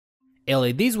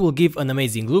LEDs will give an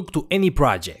amazing look to any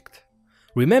project.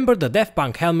 Remember the Daft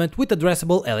Punk helmet with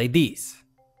addressable LEDs.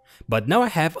 But now I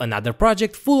have another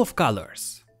project full of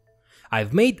colors.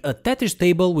 I've made a Tetris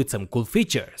table with some cool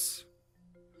features.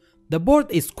 The board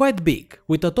is quite big,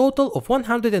 with a total of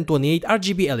 128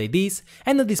 RGB LEDs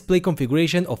and a display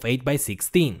configuration of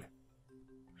 8x16.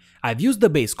 I've used the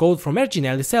base code from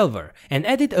Marginally Celver and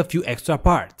added a few extra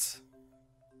parts.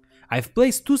 I've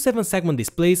placed two 7-segment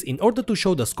displays in order to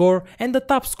show the score and the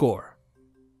top score.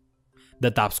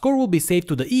 The top score will be saved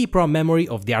to the EEPROM memory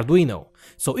of the Arduino,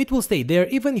 so it will stay there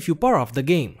even if you power off the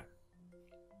game.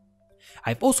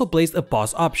 I've also placed a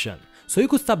pause option, so you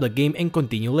could stop the game and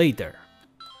continue later.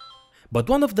 But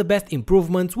one of the best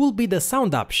improvements will be the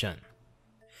sound option.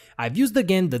 I've used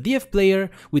again the DF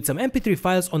player with some MP3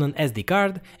 files on an SD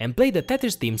card and played the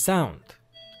Tetris theme sound.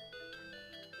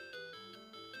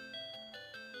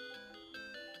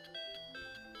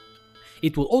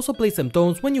 It will also play some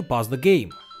tones when you pause the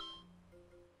game.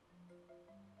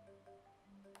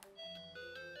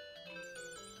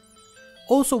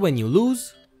 Also when you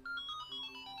lose,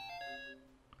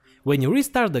 when you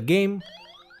restart the game,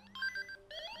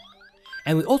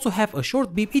 and we also have a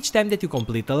short beep each time that you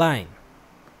complete a line.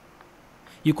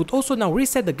 You could also now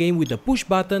reset the game with the push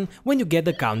button when you get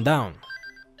the countdown.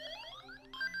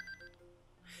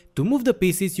 To move the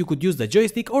pieces you could use the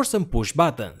joystick or some push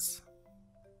buttons.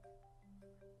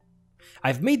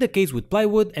 I've made the case with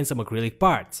plywood and some acrylic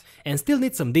parts, and still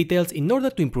need some details in order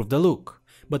to improve the look,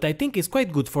 but I think it's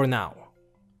quite good for now.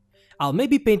 I'll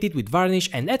maybe paint it with varnish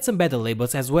and add some better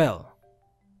labels as well.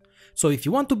 So if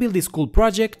you want to build this cool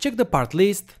project, check the part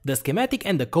list, the schematic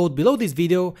and the code below this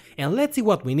video, and let's see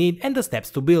what we need and the steps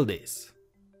to build this.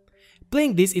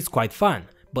 Playing this is quite fun,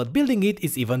 but building it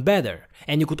is even better,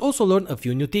 and you could also learn a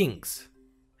few new things.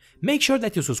 Make sure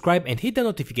that you subscribe and hit the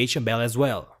notification bell as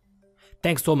well.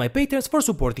 Thanks to all my patrons for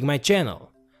supporting my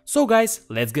channel. So guys,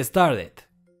 let's get started.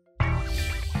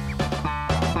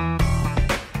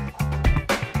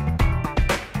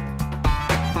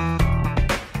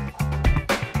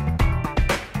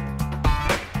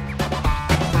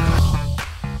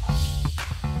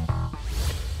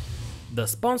 The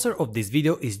sponsor of this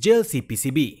video is JLC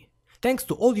PCB. Thanks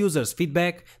to all users'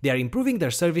 feedback, they are improving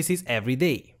their services every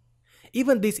day.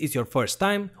 Even this is your first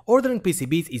time, ordering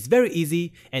PCBs is very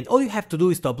easy, and all you have to do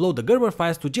is to upload the Gerber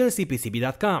files to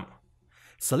jlcpcb.com.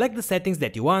 Select the settings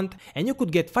that you want, and you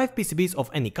could get 5 PCBs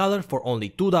of any color for only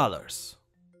 $2.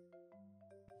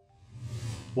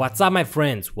 What's up my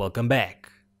friends, welcome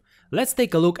back. Let's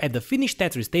take a look at the finished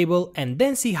Tetris table and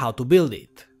then see how to build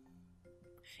it.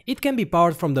 It can be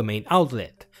powered from the main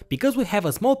outlet, because we have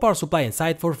a small power supply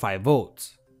inside for 5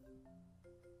 volts.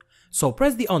 So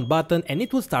press the on button and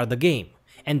it will start the game,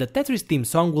 and the Tetris theme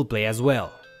song will play as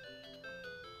well.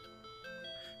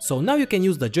 So now you can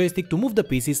use the joystick to move the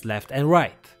pieces left and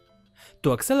right,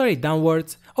 to accelerate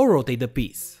downwards or rotate the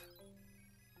piece.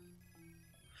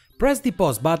 Press the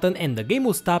pause button and the game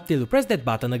will stop till you press that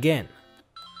button again.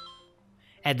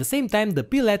 At the same time, the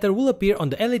P letter will appear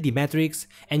on the LED matrix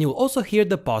and you will also hear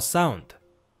the pause sound.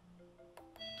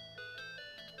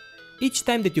 Each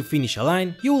time that you finish a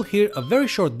line, you will hear a very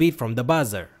short beep from the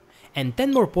buzzer, and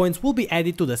 10 more points will be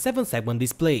added to the 7-segment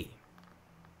display.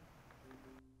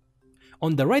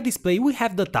 On the right display we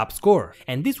have the top score,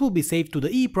 and this will be saved to the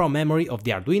EEPROM memory of the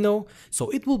Arduino,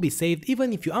 so it will be saved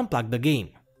even if you unplug the game.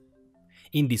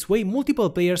 In this way,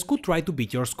 multiple players could try to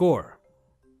beat your score.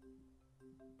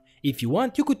 If you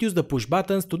want, you could use the push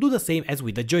buttons to do the same as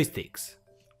with the joysticks.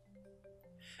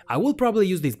 I will probably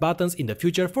use these buttons in the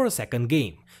future for a second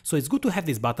game, so it's good to have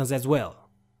these buttons as well.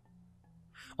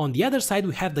 On the other side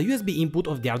we have the USB input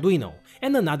of the Arduino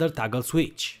and another toggle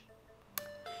switch.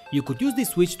 You could use this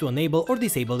switch to enable or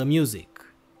disable the music.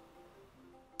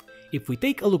 If we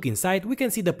take a look inside, we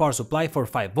can see the power supply for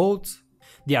 5 volts,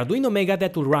 the Arduino Mega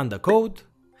that will run the code,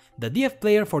 the DF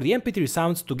player for the MP3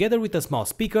 sounds together with a small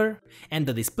speaker, and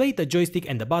the display, the joystick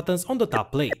and the buttons on the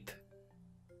top plate.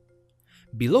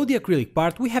 Below the acrylic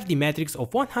part we have the matrix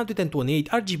of 128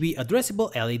 RGB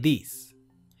addressable LEDs.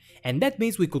 And that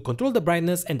means we could control the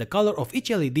brightness and the color of each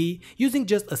LED using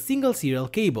just a single serial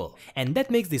cable, and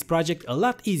that makes this project a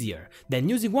lot easier than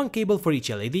using one cable for each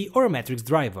LED or a matrix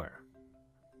driver.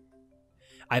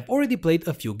 I've already played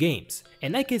a few games,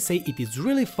 and I can say it is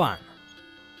really fun.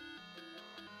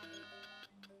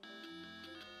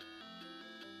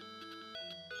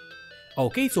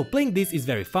 Okay, so playing this is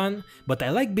very fun, but I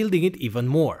like building it even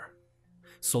more.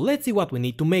 So let's see what we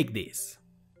need to make this.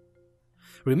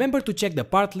 Remember to check the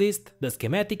part list, the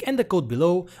schematic and the code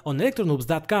below on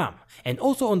electronoobs.com and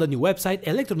also on the new website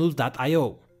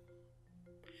electronoobs.io.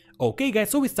 Okay guys,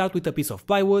 so we start with a piece of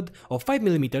plywood of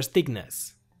 5mm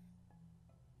thickness.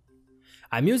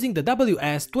 I'm using the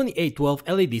WS2812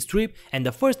 LED strip, and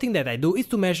the first thing that I do is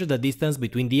to measure the distance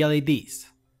between the LEDs.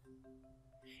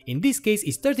 In this case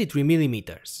it's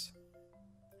 33mm.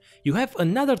 You have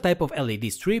another type of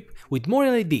LED strip with more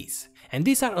LEDs, and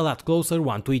these are a lot closer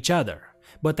one to each other,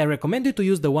 but I recommend you to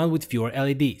use the one with fewer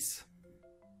LEDs.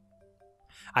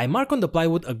 I mark on the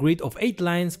plywood a grid of 8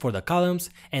 lines for the columns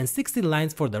and 16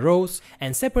 lines for the rows,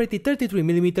 and separated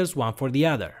 33mm one for the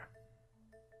other.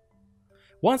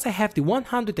 Once I have the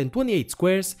 128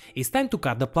 squares, it's time to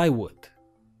cut the plywood.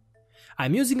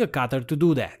 I'm using a cutter to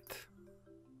do that.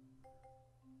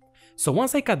 So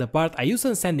once I cut the part, I use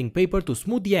some sanding paper to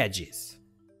smooth the edges.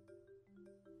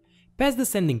 Pass the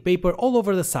sanding paper all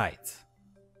over the sides.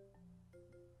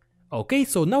 Okay,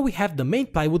 so now we have the main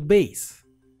plywood base.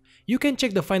 You can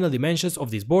check the final dimensions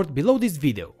of this board below this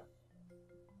video.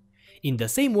 In the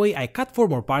same way, I cut 4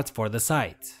 more parts for the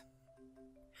sides.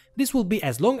 This will be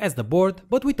as long as the board,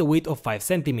 but with a width of 5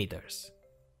 cm.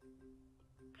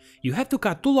 You have to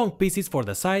cut 2 long pieces for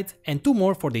the sides and 2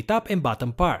 more for the top and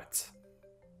bottom parts.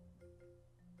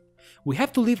 We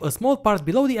have to leave a small part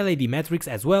below the LED matrix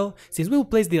as well, since we'll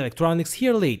place the electronics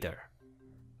here later.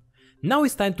 Now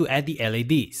it's time to add the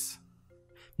LEDs.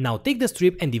 Now take the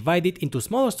strip and divide it into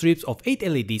smaller strips of 8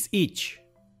 LEDs each.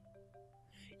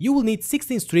 You will need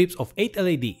 16 strips of 8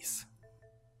 LEDs.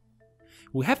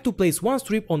 We have to place 1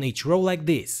 strip on each row like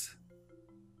this.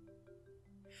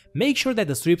 Make sure that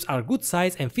the strips are good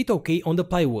size and fit okay on the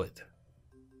plywood.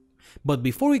 But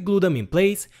before we glue them in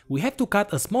place, we have to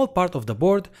cut a small part of the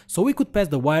board so we could pass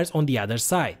the wires on the other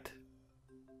side.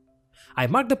 I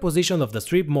mark the position of the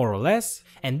strip more or less,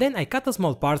 and then I cut a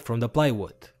small part from the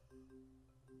plywood.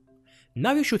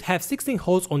 Now you should have 16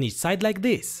 holes on each side like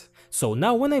this, so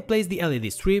now when I place the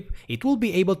LED strip, it will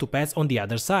be able to pass on the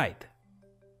other side.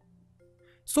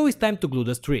 So it's time to glue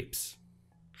the strips.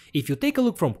 If you take a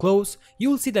look from close, you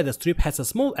will see that the strip has a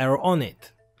small arrow on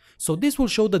it, so this will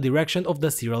show the direction of the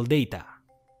serial data.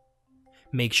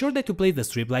 Make sure that you place the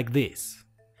strip like this.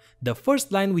 The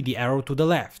first line with the arrow to the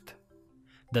left,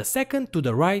 the second to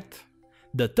the right,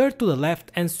 the third to the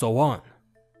left, and so on.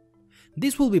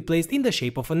 This will be placed in the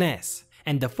shape of an S,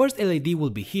 and the first LED will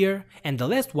be here and the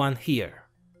last one here.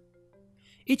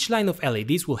 Each line of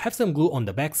LEDs will have some glue on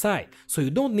the back side, so you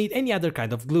don't need any other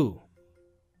kind of glue.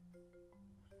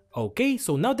 Okay,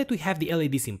 so now that we have the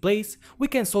LEDs in place, we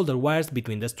can solder wires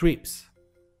between the strips.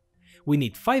 We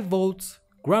need 5 volts,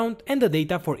 ground, and the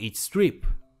data for each strip.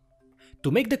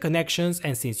 To make the connections,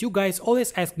 and since you guys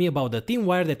always ask me about the thin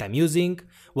wire that I'm using,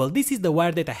 well, this is the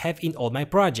wire that I have in all my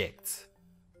projects.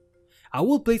 I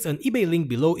will place an eBay link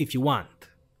below if you want.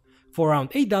 For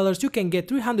around $8 you can get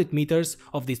 300 meters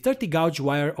of this 30 gauge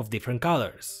wire of different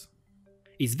colors.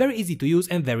 It's very easy to use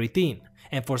and very thin,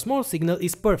 and for small signal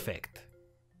is perfect.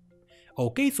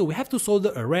 Okay, so we have to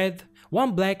solder a red,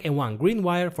 1 black and 1 green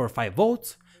wire for 5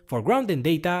 volts, for ground and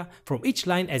data from each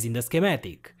line as in the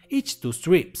schematic, each 2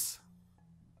 strips.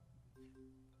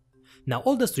 Now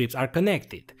all the strips are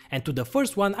connected, and to the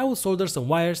first one I will solder some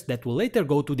wires that will later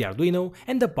go to the Arduino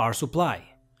and the power supply.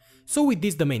 So with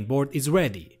this the main board is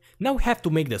ready. Now we have to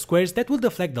make the squares that will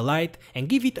deflect the light and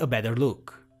give it a better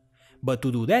look. But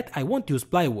to do that I won't use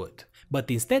plywood, but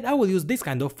instead I will use this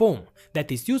kind of foam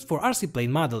that is used for RC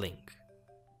plane modeling.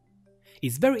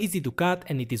 It's very easy to cut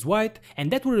and it is white,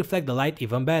 and that will reflect the light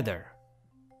even better.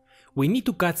 We need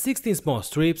to cut 16 small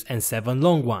strips and 7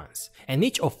 long ones, and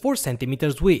each of 4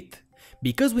 cm width,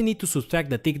 because we need to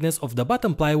subtract the thickness of the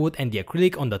bottom plywood and the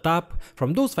acrylic on the top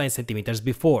from those 5 cm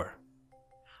before.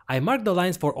 I marked the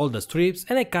lines for all the strips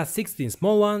and I cut 16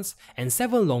 small ones and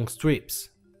 7 long strips.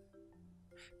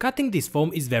 Cutting this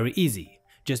foam is very easy,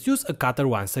 just use a cutter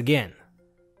once again.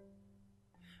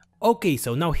 Okay,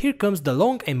 so now here comes the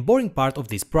long and boring part of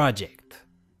this project.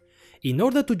 In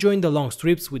order to join the long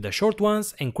strips with the short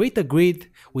ones and create a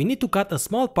grid, we need to cut a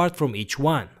small part from each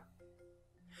one.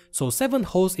 So 7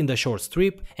 holes in the short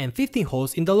strip and 15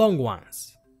 holes in the long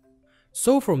ones.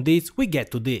 So from this we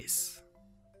get to this.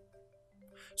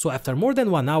 So after more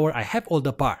than 1 hour I have all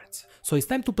the parts, so it's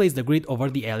time to place the grid over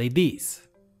the LEDs.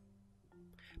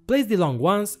 Place the long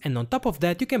ones, and on top of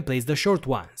that you can place the short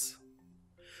ones.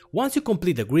 Once you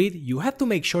complete the grid, you have to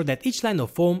make sure that each line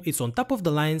of foam is on top of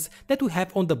the lines that we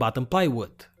have on the bottom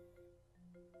plywood.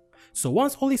 So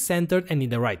once all is centered and in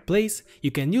the right place,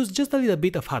 you can use just a little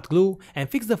bit of hot glue and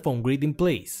fix the foam grid in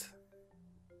place.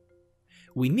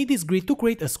 We need this grid to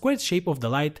create a squared shape of the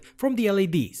light from the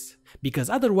LEDs, because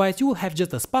otherwise you will have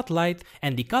just a spotlight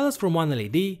and the colors from one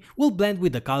LED will blend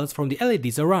with the colors from the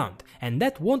LEDs around, and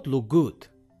that won't look good.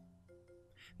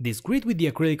 This grid with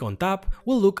the acrylic on top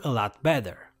will look a lot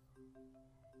better.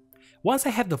 Once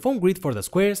I have the foam grid for the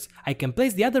squares, I can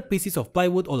place the other pieces of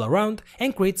plywood all around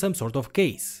and create some sort of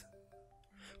case.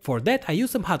 For that I use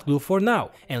some hot glue for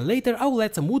now, and later I will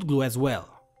add some wood glue as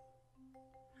well.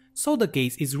 So the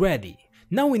case is ready.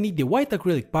 Now we need the white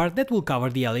acrylic part that will cover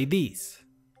the LEDs.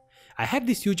 I have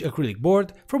this huge acrylic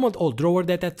board from an old drawer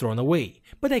that I had thrown away,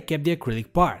 but I kept the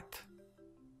acrylic part.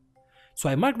 So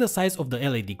I marked the size of the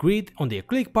LED grid on the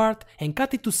acrylic part and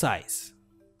cut it to size.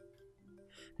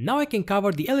 Now I can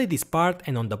cover the LEDs part,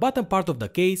 and on the bottom part of the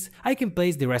case I can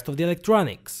place the rest of the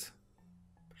electronics.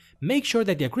 Make sure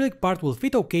that the acrylic part will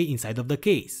fit okay inside of the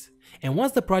case, and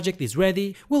once the project is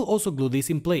ready, we'll also glue this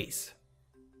in place.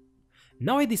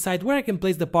 Now I decide where I can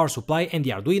place the power supply and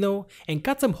the Arduino, and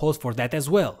cut some holes for that as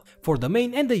well, for the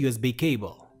main and the USB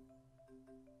cable.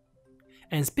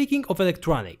 And speaking of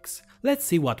electronics, let's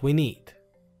see what we need.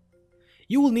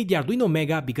 You will need the Arduino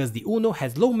Mega because the Uno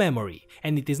has low memory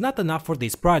and it is not enough for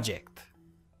this project.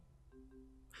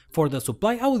 For the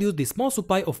supply I will use this small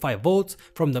supply of 5 volts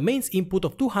from the mains input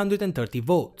of 230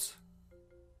 volts.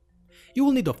 You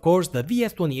will need of course the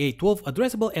VS2812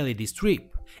 addressable LED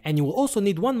strip, and you will also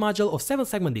need one module of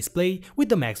 7-segment display with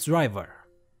the max driver.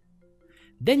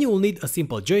 Then you will need a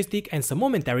simple joystick and some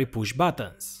momentary push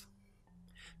buttons.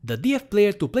 The DF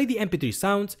player to play the MP3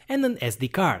 sounds and an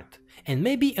SD card, and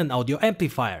maybe an audio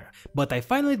amplifier, but I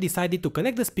finally decided to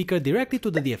connect the speaker directly to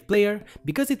the DF player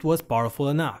because it was powerful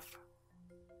enough.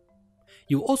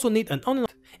 You also need an on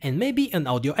and maybe an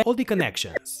audio all the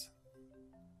connections.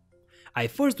 I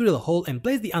first drill a hole and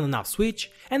place the on and off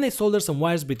switch, and I solder some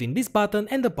wires between this button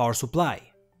and the power supply.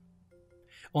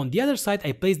 On the other side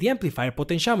I place the amplifier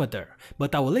potentiometer,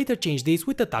 but I will later change this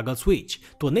with a toggle switch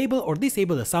to enable or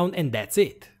disable the sound, and that's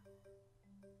it.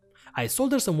 I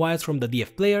solder some wires from the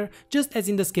DF player just as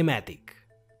in the schematic.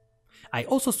 I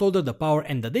also solder the power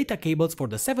and the data cables for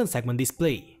the 7-segment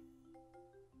display.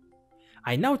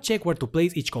 I now check where to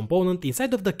place each component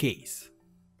inside of the case.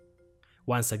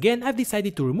 Once again I've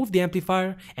decided to remove the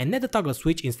amplifier and add the toggle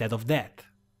switch instead of that.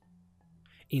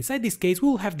 Inside this case we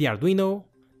will have the Arduino,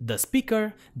 the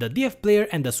speaker, the DF player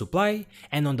and the supply,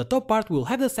 and on the top part we will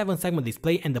have the 7-segment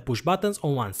display and the push buttons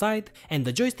on one side and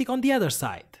the joystick on the other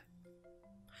side.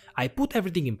 I put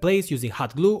everything in place using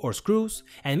hot glue or screws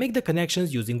and make the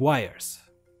connections using wires.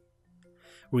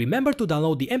 Remember to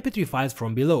download the MP3 files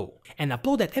from below and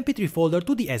upload that MP3 folder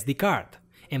to the SD card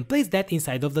and place that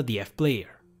inside of the DF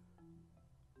player.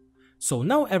 So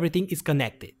now everything is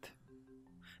connected.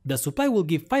 The supply will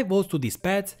give 5 volts to these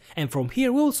pads, and from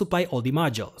here we will supply all the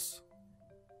modules.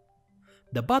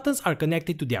 The buttons are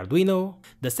connected to the Arduino,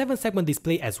 the 7-segment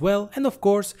display as well, and of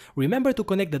course, remember to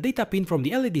connect the data pin from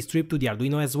the LED strip to the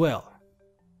Arduino as well.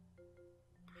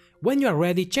 When you are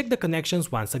ready, check the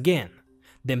connections once again.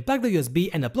 Then plug the USB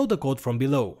and upload the code from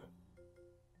below.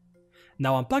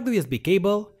 Now unplug the USB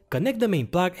cable, connect the main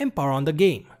plug and power on the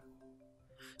game.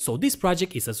 So this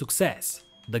project is a success.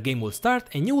 The game will start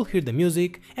and you will hear the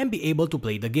music and be able to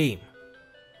play the game.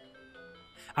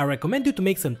 I recommend you to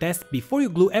make some tests before you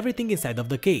glue everything inside of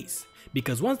the case,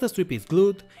 because once the strip is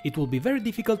glued, it will be very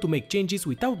difficult to make changes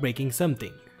without breaking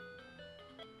something.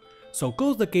 So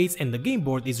close the case and the game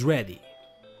board is ready.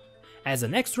 As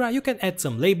an extra, you can add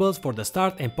some labels for the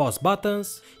start and pause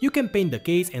buttons, you can paint the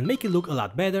case and make it look a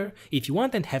lot better if you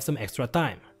want and have some extra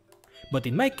time. But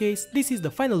in my case, this is the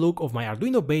final look of my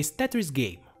Arduino based Tetris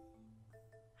game.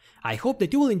 I hope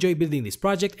that you will enjoy building this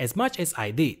project as much as I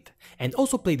did, and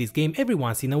also play this game every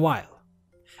once in a while.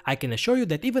 I can assure you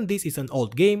that even this is an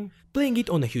old game, playing it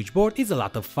on a huge board is a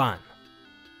lot of fun.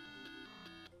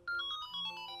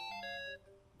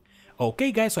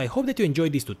 Okay guys, so I hope that you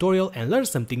enjoyed this tutorial and learned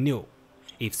something new.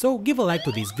 If so, give a like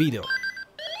to this video.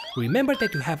 Remember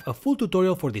that you have a full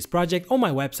tutorial for this project on my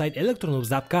website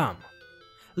electronoobs.com.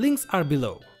 Links are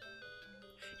below.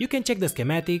 You can check the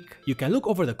schematic, you can look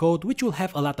over the code which will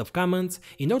have a lot of comments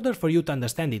in order for you to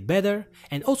understand it better,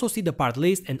 and also see the part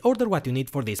list and order what you need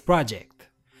for this project.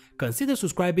 Consider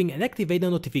subscribing and activate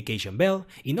the notification bell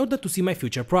in order to see my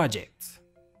future projects.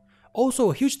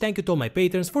 Also a huge thank you to all my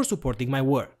patrons for supporting my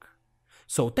work.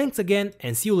 So thanks again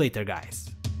and see you later guys.